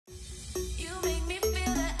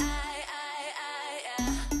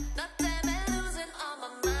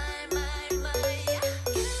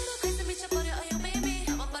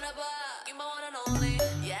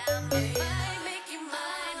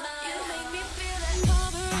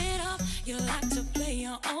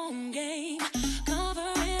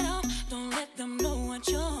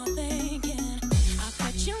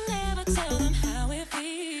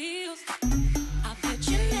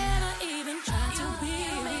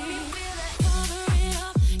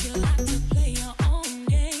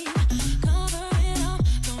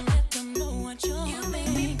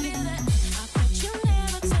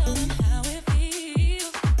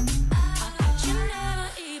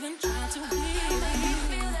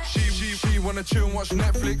wanna chill and watch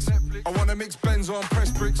Netflix. I wanna mix Benz on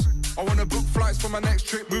press bricks. I wanna book flights for my next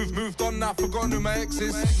trip. Moved on now, forgotten who my ex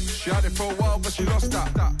is. She had it for a while, but she lost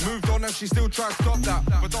that. Moved on and she still tries to stop that.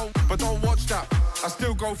 But don't watch that. I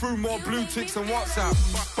still go through more blue ticks than WhatsApp.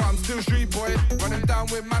 But I'm still street boy, running down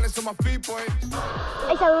with malice on my feet, boy.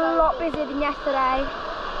 It's a lot busier than yesterday.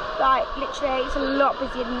 Like, literally, it's a lot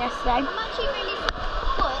busier than yesterday. I'm actually really good.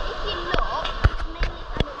 If you look, it's mainly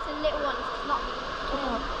adults and little ones. It's not.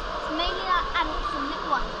 It's mainly like adults and little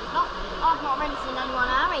ones. It's not. I've not really seen anyone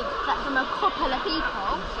our age, except from a couple of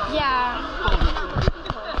people. Yeah. Not even that much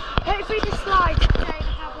people. Hopefully the slides are going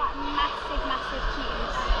to have like massive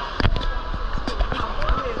queues.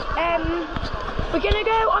 We're going to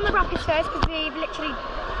go on the rapids first because we've literally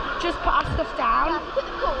just put our stuff down. Yeah, look at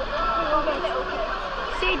the pool. Little bit.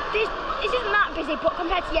 See, this isn't that busy, but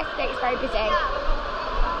compared to yesterday, it's very busy. Yeah.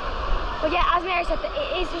 But yeah, as Mary said,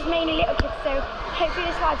 it is just mainly little kids, so hopefully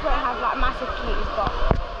the slides won't have like massive queues, but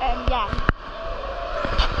yeah.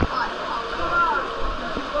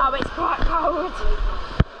 Oh, it's quite cold.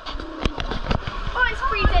 Oh, it's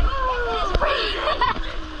freezing. It's freezing.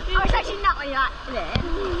 Oh, it's actually not when you're actually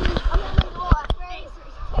in.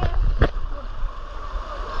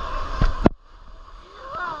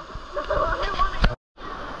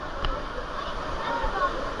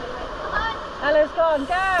 Ella's gone,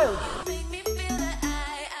 go!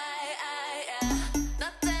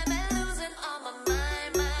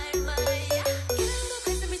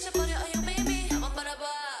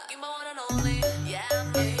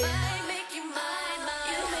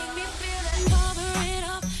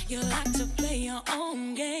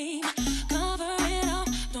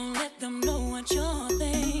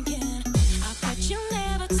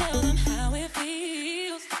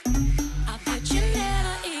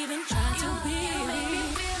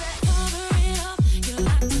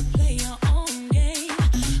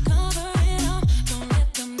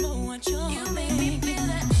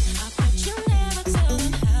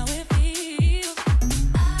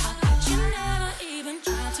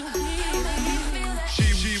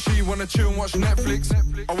 Wanna chill and watch Netflix.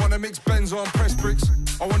 I wanna mix Benz on press bricks.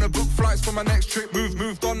 I wanna book flights for my next trip.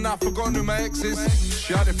 Moved on now, forgotten who my ex is.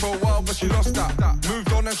 She had it for a while, but she lost that.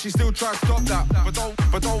 Moved on and she still tries to stop that.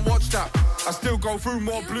 But don't watch that. I still go through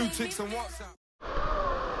more blue ticks than WhatsApp.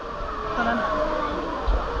 Come on.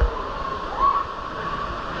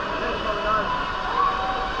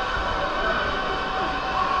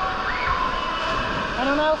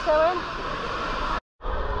 Anyone else going?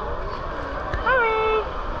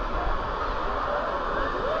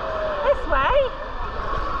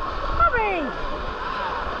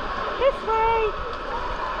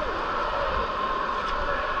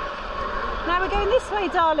 Now we're going this way,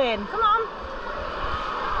 darling. Come on.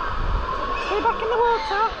 Go back in the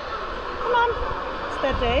water. Come on.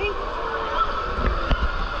 Steady.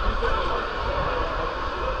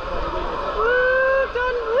 Woo,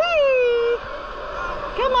 done. Whee.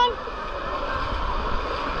 Come on.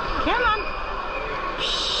 Come on.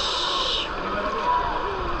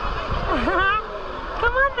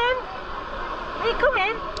 Come on then. Are you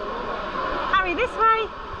coming? Harry, this way.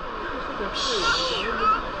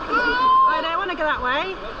 I don't want to go that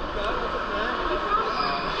way.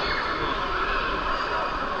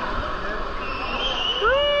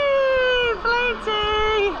 Whee!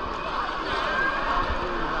 Floaty!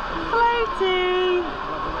 Floaty!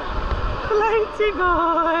 Floaty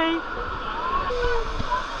boy!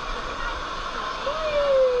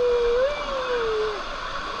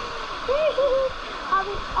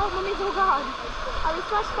 Oh, Mummy's all gone. I was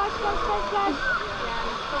splash. Splash.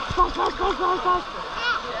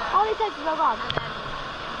 All he says is all gone.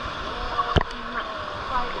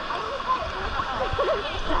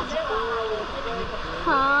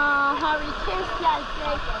 Oh, Harry, kiss,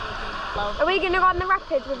 Are we going to go on the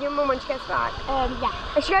rapids with your mum when she gets back?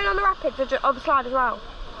 Yeah. Is she going on the rapids or the slide as well?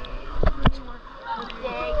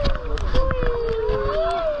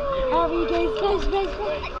 Harry goes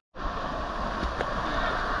splash.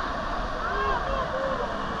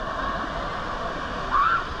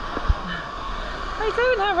 How you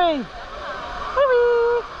doing, Harry? Harry!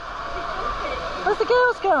 Where's the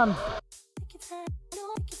girls gone?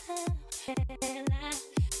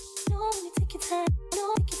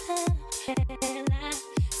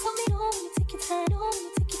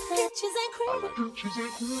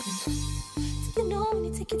 You know when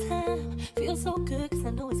you take your time, feel so good cause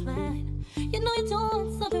I know it's mine. You know you're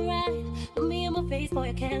doing something right. Look me in my face, boy,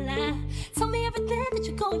 I can't lie. Tell me everything that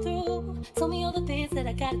you're going through. Tell me all the things that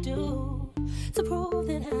I gotta do to prove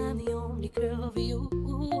that I'm the only girl for you.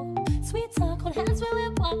 Sweet talk, hold hands when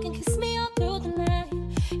we're walking, kiss me all through the night.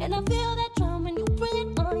 And I feel that drum when you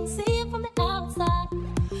bring it on. You see it from the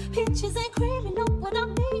Peaches and cream, you know what I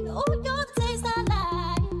mean. Oh, you're the taste I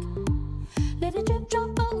like. Let it drip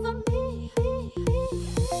drop over me.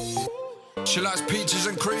 She likes peaches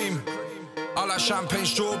and cream. I like champagne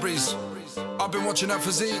strawberries. I've been watching her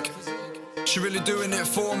physique. She really doing it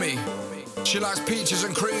for me. She likes peaches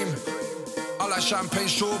and cream. I like champagne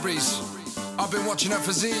strawberries. I've been watching her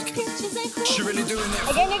physique. She really doing it.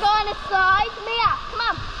 We're gonna go on a slide. Mia, come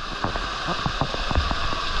on.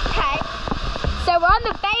 Okay. So we're on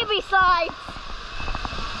the baby slide.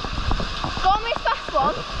 Go on this first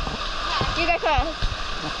one. You go first.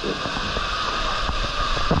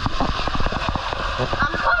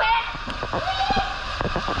 I'm coming.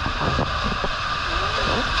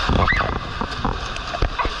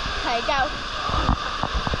 Okay, go.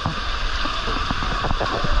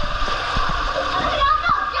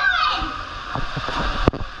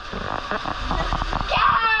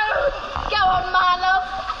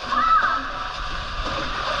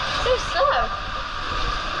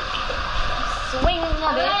 Swing a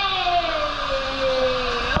bit.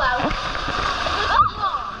 Well.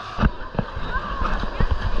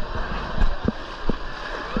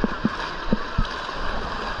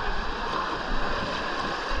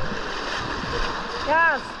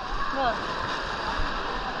 Yes. Look.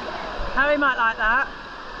 Harry might like that.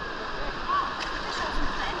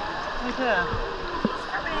 Okay.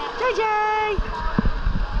 JJ!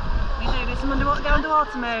 You do some underwater, go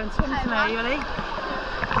underwater, Moo, and swim to me, you ready?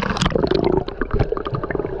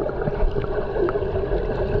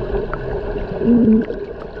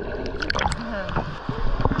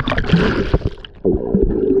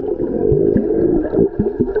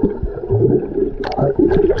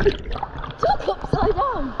 Duck upside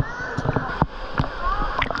down.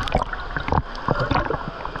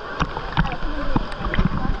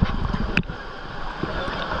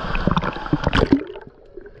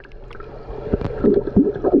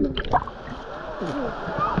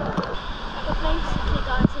 Basically,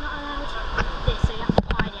 guys, you're not allowed this, so you have to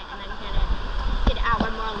hide it and then get it out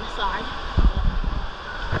when we're on the side.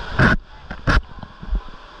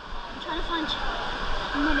 I'm trying to find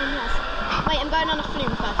Mum and Les. Wait, I'm going on a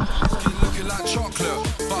flume first. Looking like chocolate,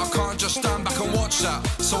 but I can't just stand back and watch that.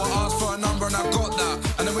 So I asked for a number and I got that.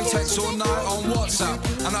 And then we text all night on WhatsApp.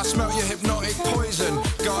 And I smell your hypnotic poison.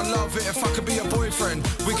 Girl, I'd love it if I could be your boyfriend.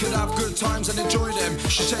 We could have good times and enjoy them.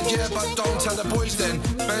 She said, yeah, but don't tell the boys then.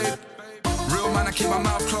 Babe, real man, I keep my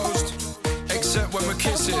mouth closed. Except when we're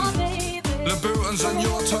kissing. Louboutins on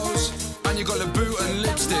your toes. And you got Louboutin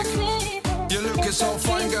lipstick. You're looking so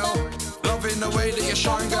fine, girl. Loving the way that you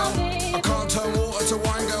shine, girl. I can't turn water to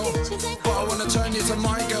wine, girl. But I wanna turn you to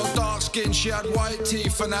my girl. Dark skin, she had white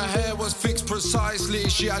teeth and her hair was fixed precisely.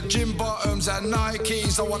 She had gym bottoms and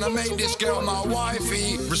Nikes. I wanna make this girl my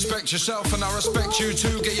wifey. Respect yourself and I respect you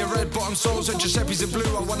too. Get your red bottom soles and Giuseppe's in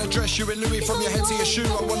blue. I wanna dress you in Louis from your head to your shoe.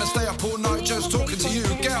 I wanna stay up all night just talking to you,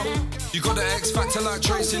 girl. You got the X factor like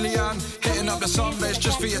Tracy Leanne. Hitting up the sunbeds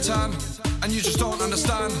just for your tan. And you just don't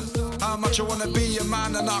understand how much I wanna be your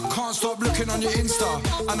man. And I can't stop looking on your Insta.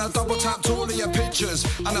 And I double tapped all of your pictures.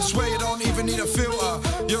 And I swear you don't even need a filter.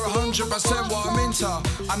 You're 100% what I'm into.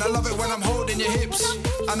 And I love it when I'm holding your hips.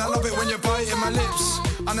 And I love it when you're biting my lips.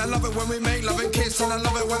 And I love it when we make love and kiss. And I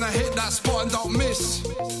love it when I hit that spot and don't miss.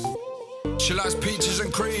 She likes peaches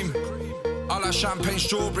and cream. I like champagne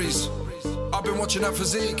strawberries. I've been watching her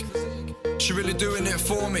physique. She really doing it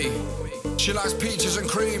for me. She likes peaches and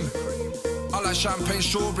cream. I like champagne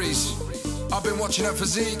strawberries. I've been watching her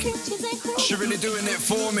physique. She really doing it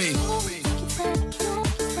for me.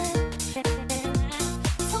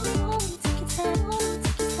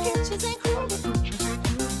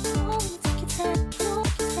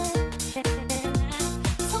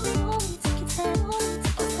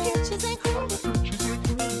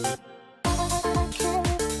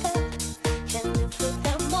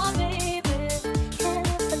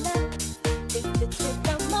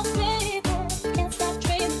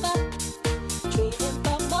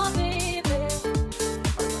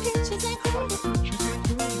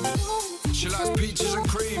 She likes peaches and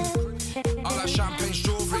cream. I like champagne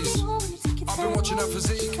strawberries. I've been watching her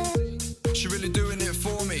physique. She really doing it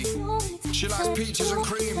for me. She likes peaches and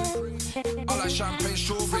cream. I like champagne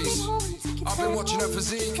strawberries. I've been watching her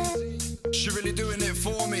physique. She really doing it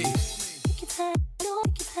for me.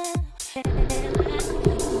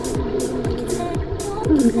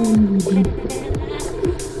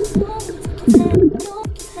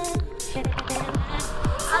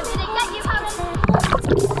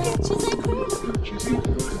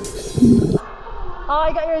 Oh,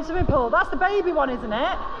 you got your own swimming pool. That's the baby one, isn't it?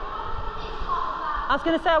 I was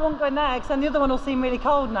going to say I won't go in there because then the other one will seem really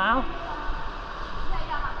cold now.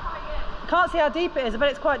 can't see how deep it is. I bet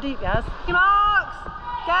it's quite deep, Yaz. Marks!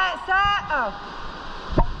 Get set! Oh.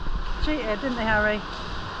 Cheated, didn't they, Harry?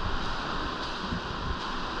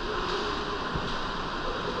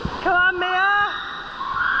 Come on, Mia!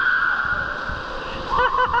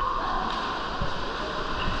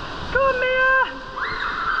 Come on, Mia!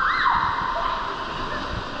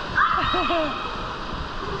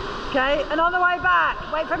 Okay, and on the way back,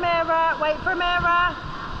 wait for Amira, wait for Amira.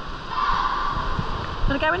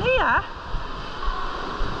 Gonna go in here?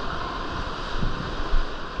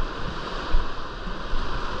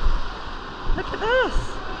 Look at this.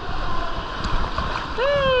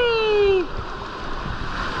 Hey!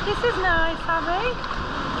 This is nice, Harry.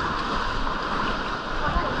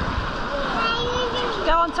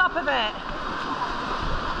 Go on top of it.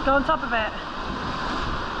 Go on top of it.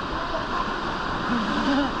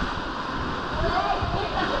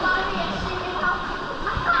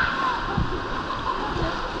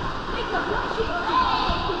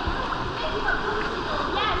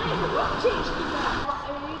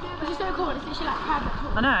 Which is so cool, it's literally like private.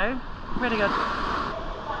 I know, really good.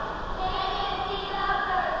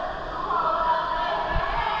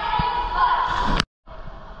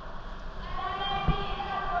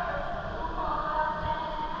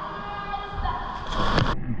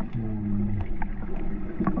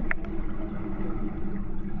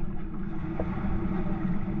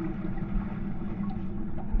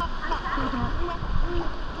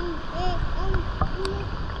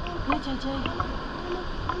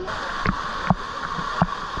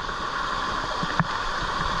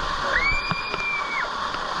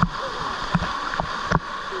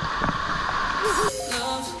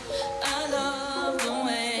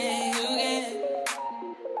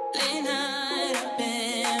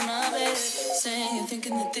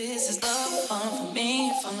 Thinking that this is love, falling for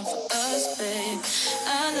me, falling for us, babe. I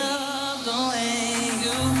love the way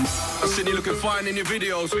you. I seen you looking fine in your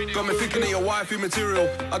videos. Got me thinking of your wifey material.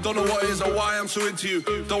 I don't know what it is or why I'm so into you.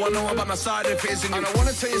 Don't want to know about my side if it's in you. And I want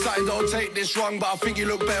to tell you something, don't take this wrong, but I think you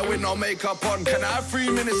look better with no makeup on. Can I have 3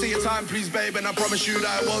 minutes of your time, please, babe? And I promise you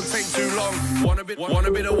that it won't take too long. Wanna be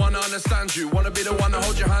the one that understands you. Wanna be the one that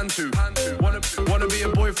holds your hand to. Wanna be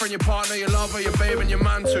your boyfriend, your partner, your lover, your babe, and your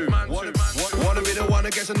man too. Wanna be the one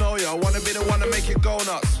that gets to know you. Wanna be the one that make you go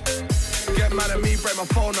nuts. Get mad at me, break my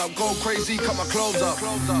phone up, go crazy, cut my clothes up.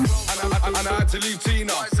 And I had to leave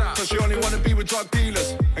Tina, cause she only wanna be with drug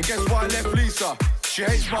dealers. And guess why I left Lisa? She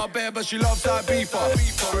hates my bear, but she loves that beefer.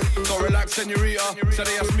 So relax, señorita. Se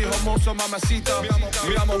le mi hermoso, mamacita.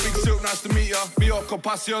 Mi amo Big Silk, nice to meet ya. Mi oco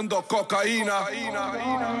paseando cocaína.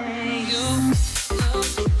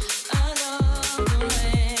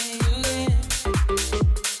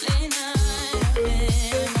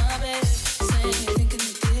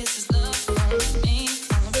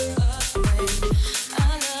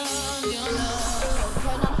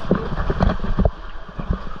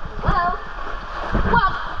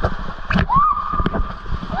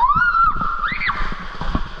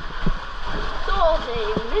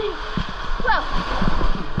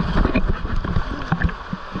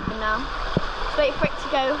 Wait for it to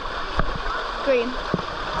go green.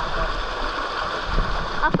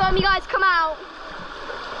 I'll film you guys come out.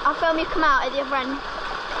 I'll film you come out at the other end.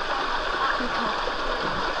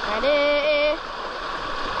 Ready?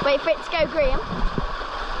 Wait for it to go green.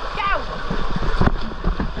 Go!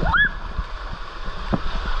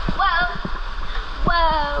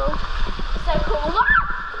 Whoa! So cool.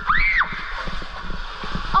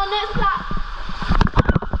 Oh no, it's black.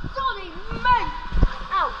 Sorry, mate.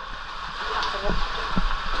 Ow.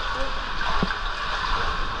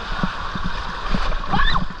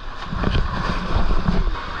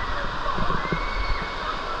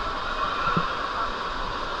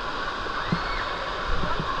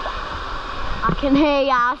 I can hear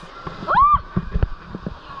ya.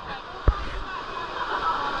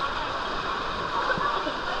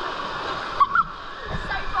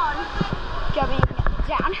 So fun. Going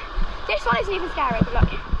down. This one isn't even scary, but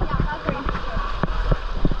look. Yeah, green.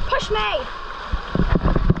 Push me.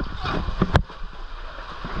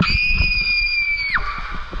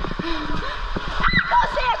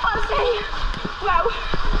 I can't see. Whoa.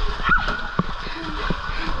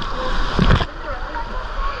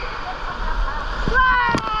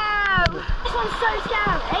 This one's so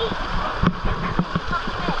scary.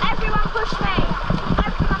 Everyone push me.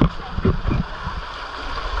 Everyone push me.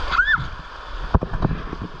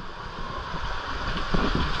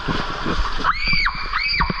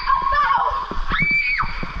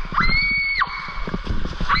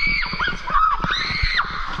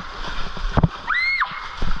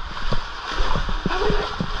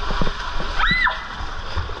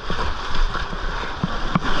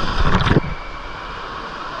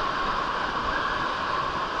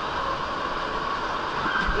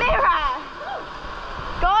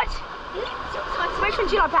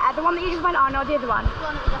 Yeah, the one that you just went on or the other one? The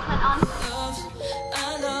one that we just went on.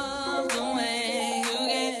 I love the way you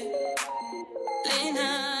get late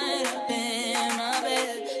night up in my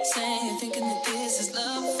bed, saying, thinking that this is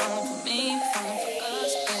love, falling for me, falling for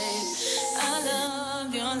us, babe. I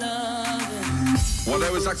love your loving. While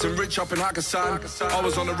they was acting rich up in Hakkasan, I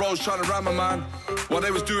was on the roads trying to ram a man. While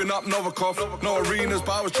they was doing up Novikov, no arenas,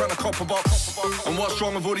 but I was trying to cop a box. And what's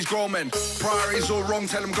wrong with all these grown men? Priorities all wrong,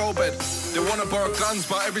 tell them go bed. They wanna borrow guns,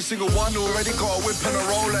 but every single one already got a whip and a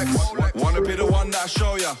Rolex. Wanna be the one that I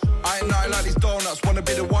show ya. I ain't nothing like these donuts. Wanna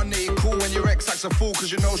be the one that you cool when your ex acts a fool, cause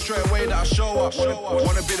you know straight away that I show up.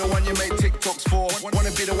 Wanna be the one you make TikToks for.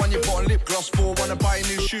 Wanna be the one you put on lip gloss for. Wanna buy you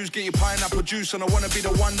new shoes, get you pineapple juice, and I wanna be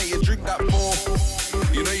the one that you drink that for.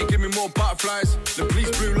 You know you give me more butterflies. The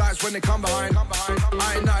police blue lights when they come behind.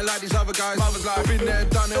 I ain't nothing like these other guys. Mothers like, been there,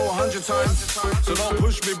 done it all 100 times. So don't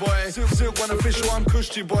push me, boy. Silk when official, I'm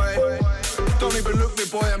cushy, boy. Don't even look me,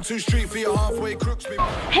 boy. I'm too street for your halfway crooks, me.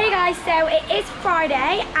 Hey guys, so it is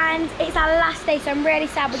Friday and it's our last day, so I'm really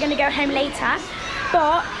sad we're gonna go home later.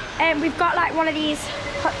 But we've got like one of these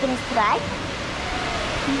hot things today.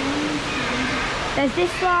 There's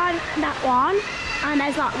this one, that one, and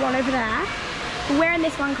there's like one over there. We're wearing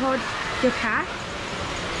this one called Yucca.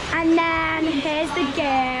 And then here's the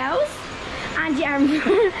girls. And yeah,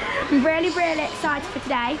 I'm really excited for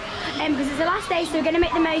today because it's the last day, so we're going to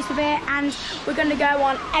make the most of it and we're going to go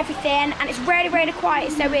on everything, and it's really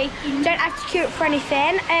quiet, so we don't have to queue up for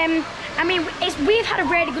anything. I mean, we've had a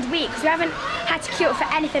really good week because we haven't had to queue up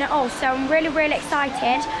for anything at all, so I'm really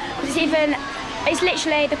excited because it's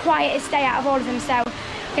literally the quietest day out of all of them, so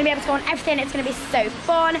we're going to be able to go on everything. It's going to be so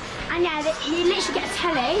fun. And yeah, you literally get a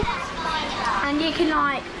telly and you can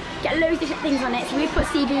like get loads of different things on it. So we put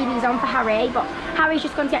CDs on for Harry, but Harry's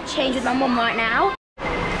just going to get changed with my mum right now.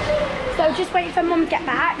 So just waiting for mum to get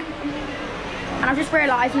back. And I've just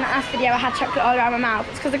realised in the last video I had chocolate all around my mouth.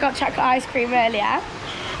 It's because I got chocolate ice cream earlier.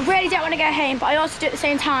 I really don't want to go home, but I also do at the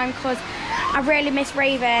same time because I really miss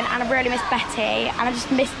Raven and I really miss Betty, and I just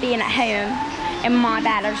miss being at home in my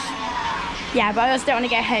bed. Yeah, but I also don't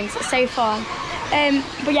want to go home because it's so fun.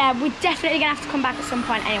 But yeah, we're definitely going to have to come back at some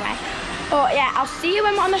point anyway. But yeah, I'll see you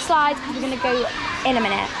when we're on the slides because we're going to go in a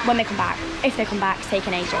minute when they come back. If they come back, it's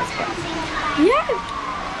taking ages. But yeah.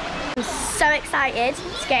 I'm so excited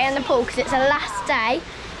to get in the pool because it's the last day.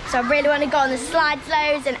 So I really want to go on the slides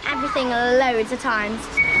loads and everything loads of times.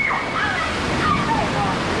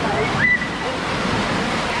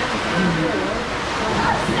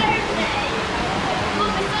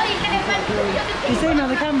 You see me on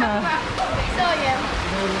the camera? I saw you.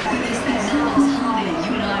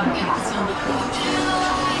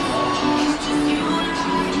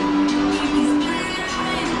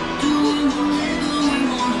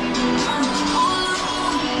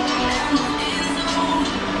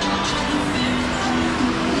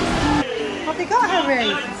 What have you got, Harry?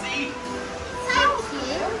 Thank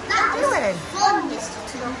you. That was fun, Mr.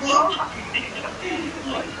 Tumble.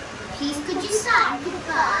 Please, could you say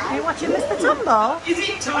goodbye? Are you watching Mr. Tumble? Is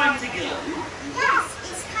it time to go? Yes,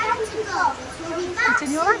 it's time to go. We'll be back. It's in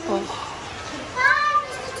your apple. Goodbye,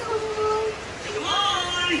 Mr. Tumble.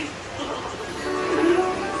 Goodbye!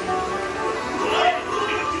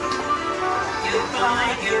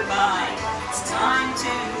 Goodbye, goodbye. It's time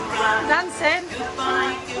to run. Dancing.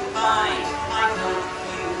 Goodbye, goodbye. I hope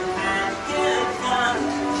you had good fun.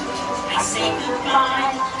 I say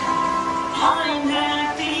goodbye. I'm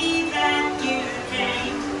happy that you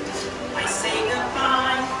came. I say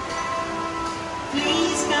goodbye.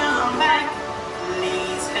 Please come back.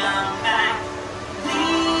 Please come back.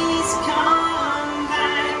 Please come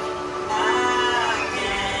back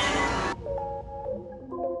again.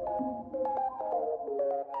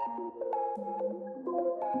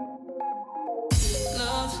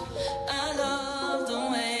 Love, I love the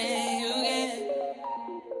way you get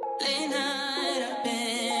late night up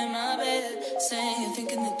in my bed, saying,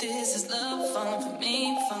 thinking that this is love, falling for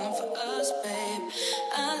me, falling for us, babe.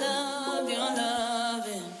 I love your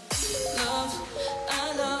loving. Love, I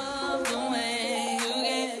love the way you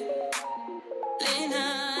get late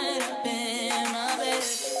night up in my bed,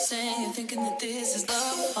 saying, thinking that this is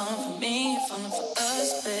love, falling for me, falling for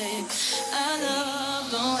us, babe. I love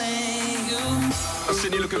the way you. I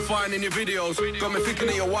seen you looking fine in your videos. Got me thinking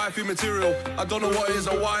of your wifey material. I don't know what it is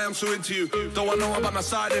or why I'm so into you. Don't want to know about my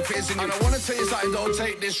side if it's in you. And I want to tell you something, don't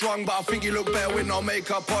take this wrong, but I think you look better with no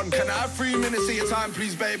makeup on. Can I have 3 minutes of your time,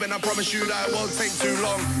 please, babe? And I promise you that it won't take too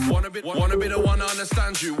long. Wanna be the one that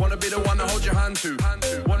understands you. Wanna be the one that holds your hand to.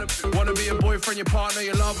 Wanna be your boyfriend, your partner,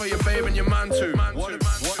 your lover, your babe, and your man too. Wanna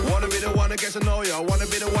be the one that gets to know you. Wanna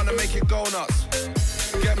be the one that make you go nuts.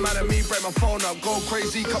 Get mad at me, break my phone up, go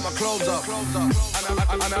crazy, cut my clothes up.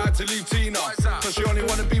 And I had to leave Tina, cause she only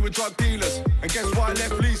wanna be with drug dealers. And guess why I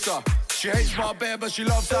left Lisa? She hates my bear, but she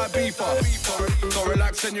loves that beefer. So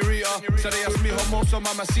relax, señorita. Said ella es mi hermosa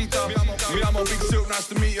mamacita. Mi amo Big Silk, nice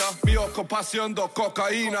to meet ya. Mi ocupación do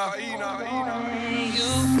cocaína.